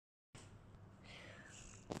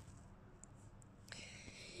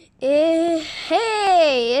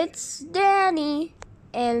Hey, it's Danny,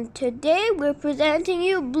 and today we're presenting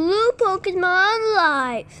you Blue Pokémon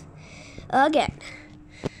Live again.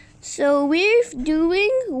 So we're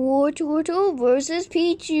doing Wartortle versus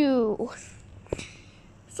Pichu.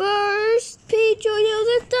 First, Pichu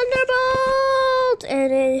uses Thunderbolt,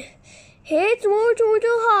 and it hits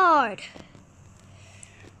Wartortle hard.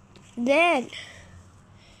 Then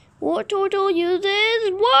Wartortle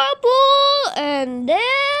uses Whirlpool, and there,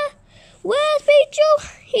 where's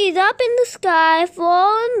Pichu? He's up in the sky,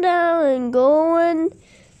 falling down and going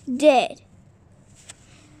dead.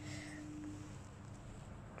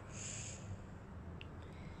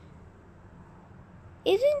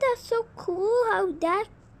 Isn't that so cool? How that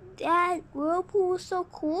Whirlpool was so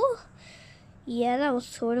cool? Yeah, that was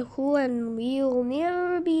sort of cool, and we'll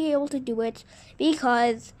never be able to do it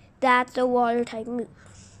because that's a water type move.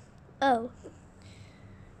 Oh.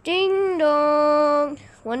 Ding dong.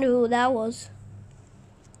 Wonder who that was.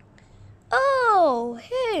 Oh,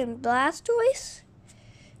 hey, Blastoise.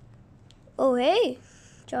 Oh, hey,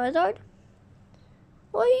 Charizard.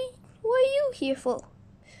 What are you here for?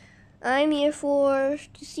 I'm here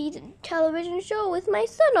to see the television show with my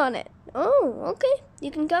son on it. Oh, okay. You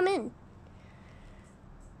can come in.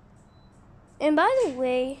 And by the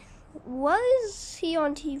way, was he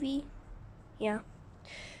on TV? Yeah.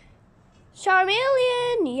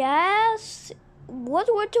 Charmeleon, yes. Was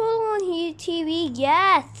Wartortle on TV?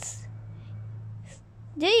 Yes.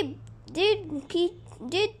 Did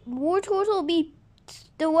Wartortle be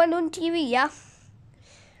the one on TV? Yeah.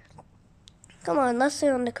 Come on, let's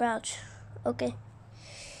sit on the couch. Okay.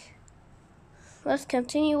 Let's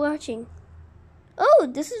continue watching. Oh,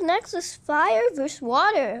 this is next is Fire versus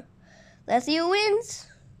Water. Let's see who wins.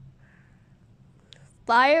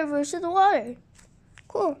 Fire versus Water.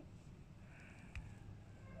 Cool.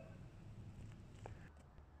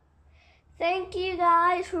 Thank you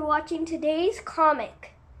guys for watching today's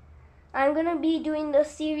comic. I'm going to be doing the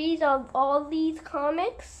series of all these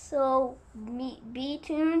comics, so be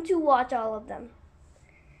tuned to watch all of them.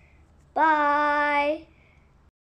 Bye!